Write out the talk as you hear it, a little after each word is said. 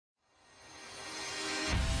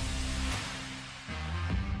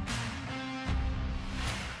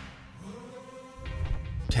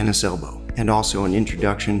tennis elbow, and also an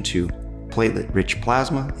introduction to platelet-rich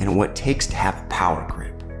plasma and what it takes to have a power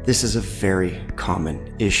grip. This is a very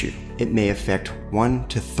common issue. It may affect 1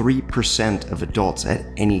 to 3% of adults at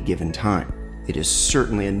any given time. It is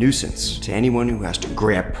certainly a nuisance to anyone who has to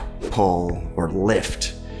grip, pull, or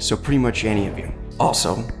lift, so pretty much any of you.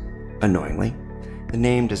 Also, annoyingly, the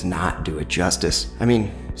name does not do it justice. I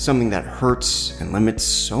mean, something that hurts and limits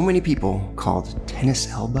so many people called tennis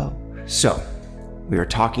elbow. So, we are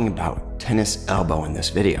talking about tennis elbow in this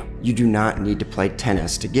video. You do not need to play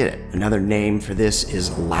tennis to get it. Another name for this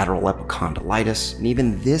is lateral epicondylitis, and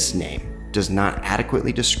even this name does not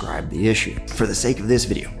adequately describe the issue. For the sake of this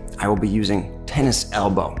video, I will be using tennis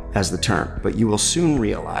elbow as the term, but you will soon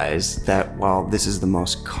realize that while this is the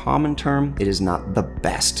most common term, it is not the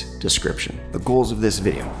best description. The goals of this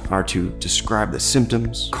video are to describe the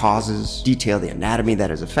symptoms, causes, detail the anatomy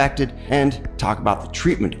that is affected, and talk about the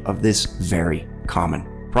treatment of this very common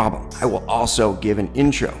problem. I will also give an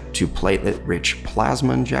intro to platelet-rich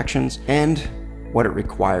plasma injections and what it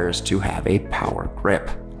requires to have a power grip.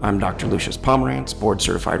 I'm Dr. Lucius Pomerantz,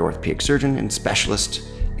 board-certified orthopedic surgeon and specialist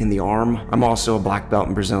in the arm. I'm also a black belt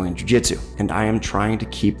in Brazilian Jiu-Jitsu, and I am trying to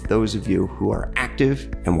keep those of you who are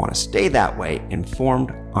active and want to stay that way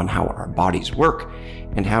informed on how our bodies work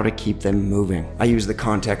and how to keep them moving. I use the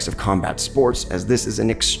context of combat sports as this is an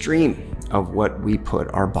extreme of what we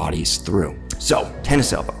put our bodies through. So,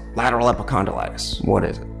 tennis elbow, lateral epicondylitis, what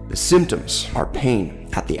is it? The symptoms are pain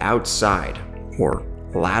at the outside or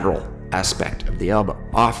lateral aspect of the elbow.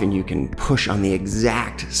 Often you can push on the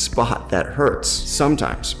exact spot that hurts.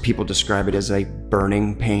 Sometimes people describe it as a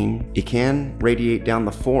burning pain. It can radiate down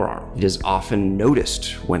the forearm. It is often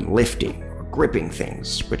noticed when lifting or gripping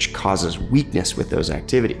things, which causes weakness with those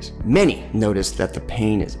activities. Many notice that the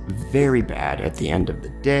pain is very bad at the end of the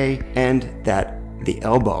day and that the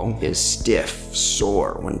elbow is stiff,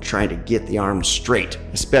 sore when trying to get the arm straight,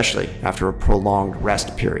 especially after a prolonged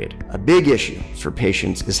rest period. A big issue for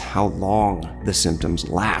patients is how long the symptoms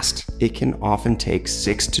last. It can often take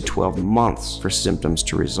 6 to 12 months for symptoms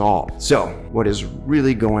to resolve. So, what is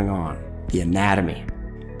really going on? The anatomy.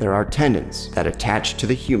 There are tendons that attach to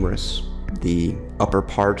the humerus, the upper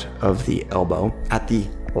part of the elbow, at the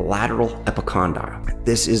lateral epicondyle.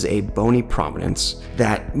 This is a bony prominence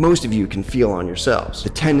that most of you can feel on yourselves. The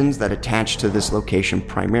tendons that attach to this location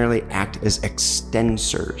primarily act as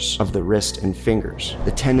extensors of the wrist and fingers.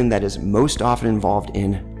 The tendon that is most often involved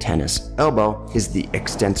in tennis elbow is the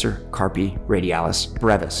extensor carpi radialis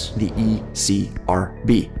brevis, the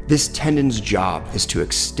ECRB. This tendon's job is to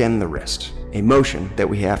extend the wrist, a motion that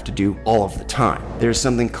we have to do all of the time. There's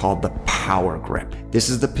something called the power grip. This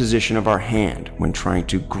is the position of our hand when trying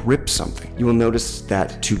to grip something. You will notice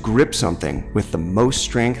that to grip something with the most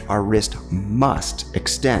strength, our wrist must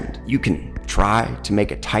extend. You can try to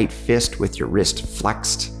make a tight fist with your wrist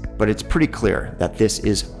flexed, but it's pretty clear that this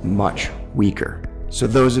is much weaker. So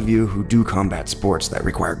those of you who do combat sports that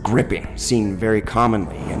require gripping, seen very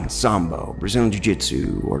commonly in Sambo, Brazilian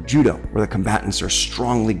Jiu-Jitsu, or Judo, where the combatants are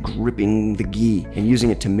strongly gripping the gi and using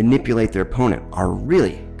it to manipulate their opponent, are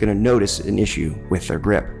really going to notice an issue with their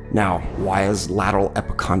grip. Now, why is lateral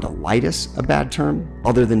epicondylitis a bad term?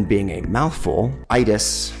 Other than being a mouthful,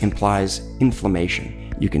 itis implies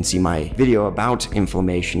inflammation. You can see my video about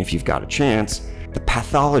inflammation if you've got a chance. The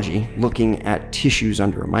pathology, looking at tissues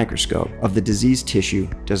under a microscope, of the diseased tissue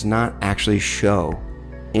does not actually show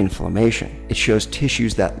inflammation. It shows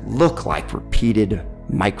tissues that look like repeated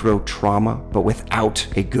micro-trauma, but without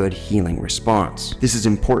a good healing response. This is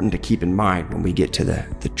important to keep in mind when we get to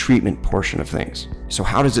the treatment portion of things. So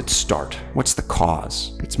how does it start? What's the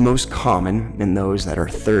cause? It's most common in those that are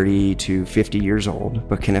 30 to 50 years old,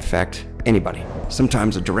 but can affect anybody.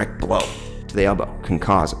 Sometimes a direct blow to the elbow can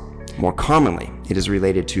cause it. More commonly, it is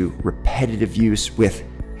related to repetitive use with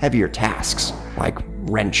heavier tasks like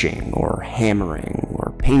wrenching or hammering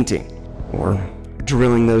or painting or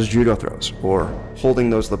drilling those judo throws or holding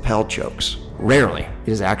those lapel chokes. Rarely,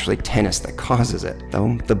 it is actually tennis that causes it,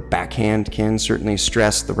 though the backhand can certainly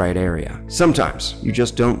stress the right area. Sometimes you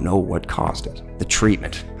just don't know what caused it. The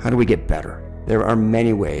treatment. How do we get better? There are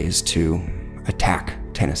many ways to attack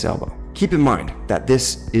tennis elbow. Keep in mind that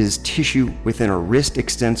this is tissue within a wrist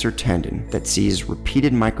extensor tendon that sees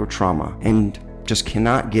repeated microtrauma and just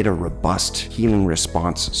cannot get a robust healing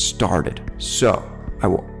response started. So, I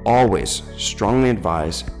will always strongly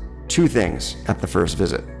advise 2 things at the first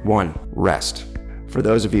visit. 1, rest. For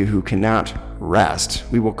those of you who cannot rest,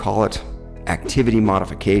 we will call it activity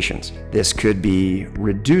modifications. This could be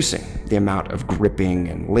reducing the amount of gripping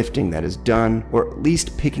and lifting that is done, or at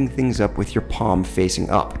least picking things up with your palm facing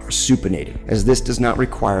up, or supinating, as this does not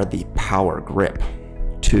require the power grip.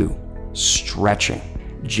 2, stretching.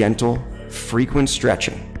 Gentle, frequent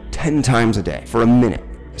stretching 10 times a day for a minute,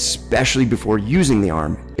 especially before using the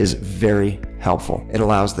arm, is very helpful. It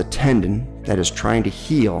allows the tendon that is trying to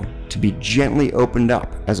heal to be gently opened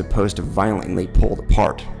up as opposed to violently pulled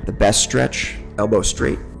apart. The best stretch: elbow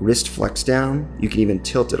straight, wrist flexed down. You can even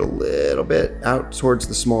tilt it a little bit out towards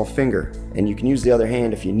the small finger, and you can use the other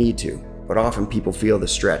hand if you need to. But often people feel the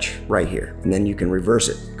stretch right here, and then you can reverse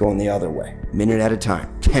it, going the other way, minute at a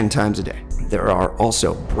time, 10 times a day. There are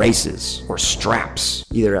also braces or straps,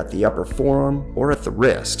 either at the upper forearm or at the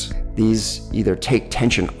wrist. These either take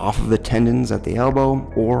tension off of the tendons at the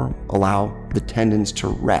elbow or allow the tendons to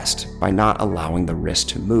rest by not allowing the wrist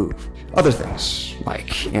to move. Other things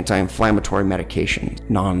like anti-inflammatory medication,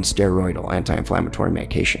 non-steroidal anti-inflammatory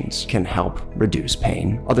medications can help reduce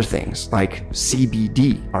pain. Other things like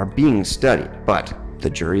CBD are being studied, but the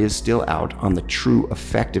jury is still out on the true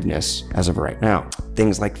effectiveness as of right now.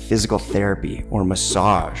 Things like physical therapy or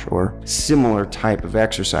massage or similar type of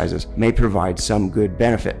exercises may provide some good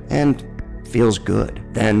benefit and feels good.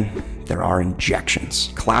 Then there are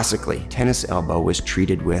injections. Classically, tennis elbow was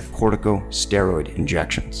treated with corticosteroid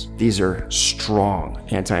injections. These are strong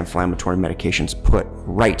anti-inflammatory medications put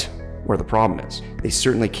right where the problem is. They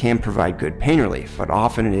certainly can provide good pain relief, but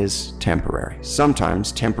often it is temporary.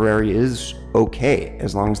 Sometimes temporary is okay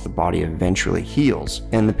as long as the body eventually heals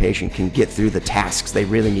and the patient can get through the tasks they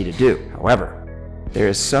really need to do. However, there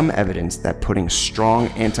is some evidence that putting strong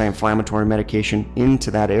anti-inflammatory medication into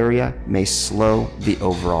that area may slow the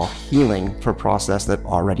overall healing for a process that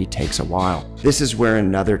already takes a while. This is where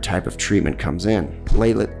another type of treatment comes in: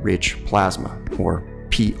 platelet-rich plasma, or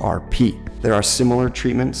PRP. There are similar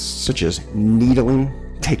treatments such as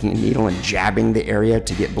needling, taking a needle and jabbing the area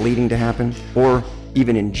to get bleeding to happen, or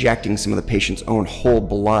even injecting some of the patient's own whole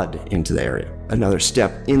blood into the area. Another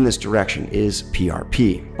step in this direction is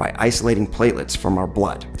PRP, by isolating platelets from our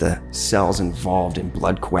blood, the cells involved in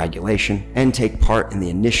blood coagulation, and take part in the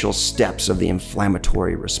initial steps of the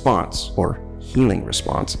inflammatory response, or healing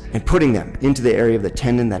response, and putting them into the area of the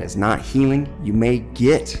tendon that is not healing. You may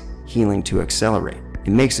get healing to accelerate.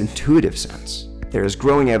 It makes intuitive sense. There is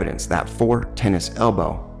growing evidence that for tennis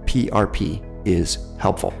elbow, PRP is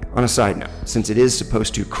helpful. On a side note, since it is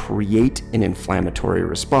supposed to create an inflammatory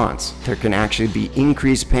response, there can actually be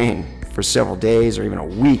increased pain for several days or even a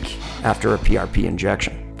week after a PRP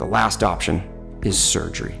injection. The last option is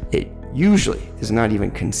surgery. It usually is not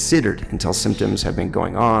even considered until symptoms have been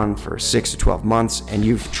going on for 6 to 12 months and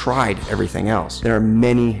you've tried everything else. There are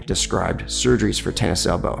many described surgeries for tennis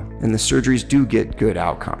elbow, and the surgeries do get good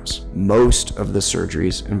outcomes. Most of the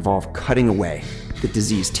surgeries involve cutting away the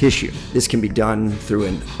diseased tissue. This can be done through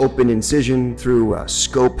an open incision, through a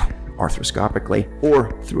scope, arthroscopically,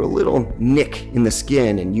 or through a little nick in the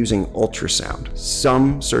skin and using ultrasound.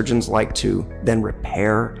 Some surgeons like to then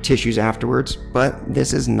repair tissues afterwards, but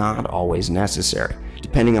this is not always necessary.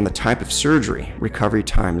 Depending on the type of surgery, recovery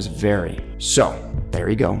times vary. So, there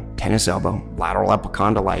you go, tennis elbow, lateral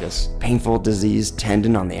epicondylitis, painful diseased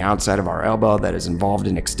tendon on the outside of our elbow that is involved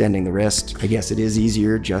in extending the wrist. I guess it is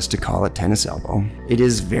easier just to call it tennis elbow. It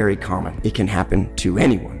is very common. It can happen to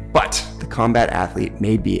anyone, but the combat athlete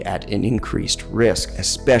may be at an increased risk,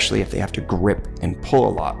 especially if they have to grip and pull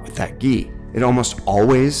a lot with that gi. It almost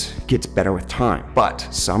always gets better with time, but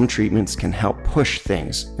some treatments can help push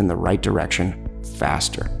things in the right direction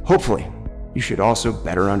faster. Hopefully, you should also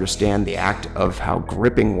better understand the act of how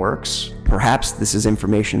gripping works. Perhaps this is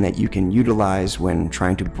information that you can utilize when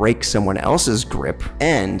trying to break someone else's grip,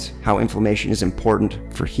 and how inflammation is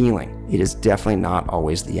important for healing. It is definitely not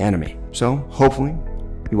always the enemy. So hopefully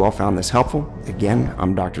you all found this helpful. Again,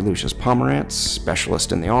 I'm Dr. Lucius Pomerantz,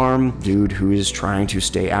 specialist in the arm, dude who is trying to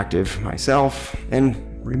stay active myself. And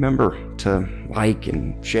remember to like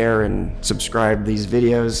and share and subscribe these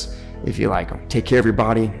videos if you like them. Take care of your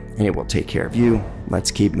body, and it will take care of you. Let's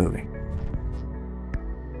keep moving.